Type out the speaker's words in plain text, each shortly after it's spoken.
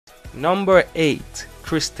Number 8.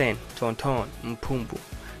 Christian Tonton Mpumbu.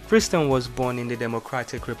 Christian was born in the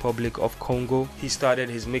Democratic Republic of Congo. He started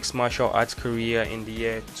his mixed martial arts career in the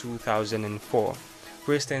year 2004.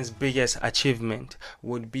 Christian's biggest achievement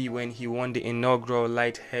would be when he won the inaugural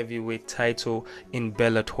light heavyweight title in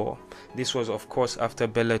Bellator. This was of course after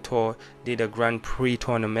Bellator did a Grand Prix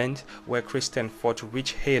tournament where Christian fought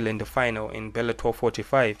Rich Hale in the final in Bellator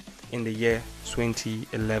 45 in the year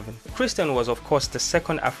 2011. Christian was of course the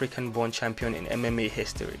second African-born champion in MMA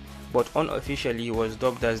history, but unofficially he was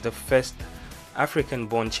dubbed as the first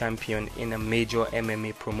African-born champion in a major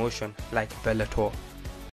MMA promotion like Bellator.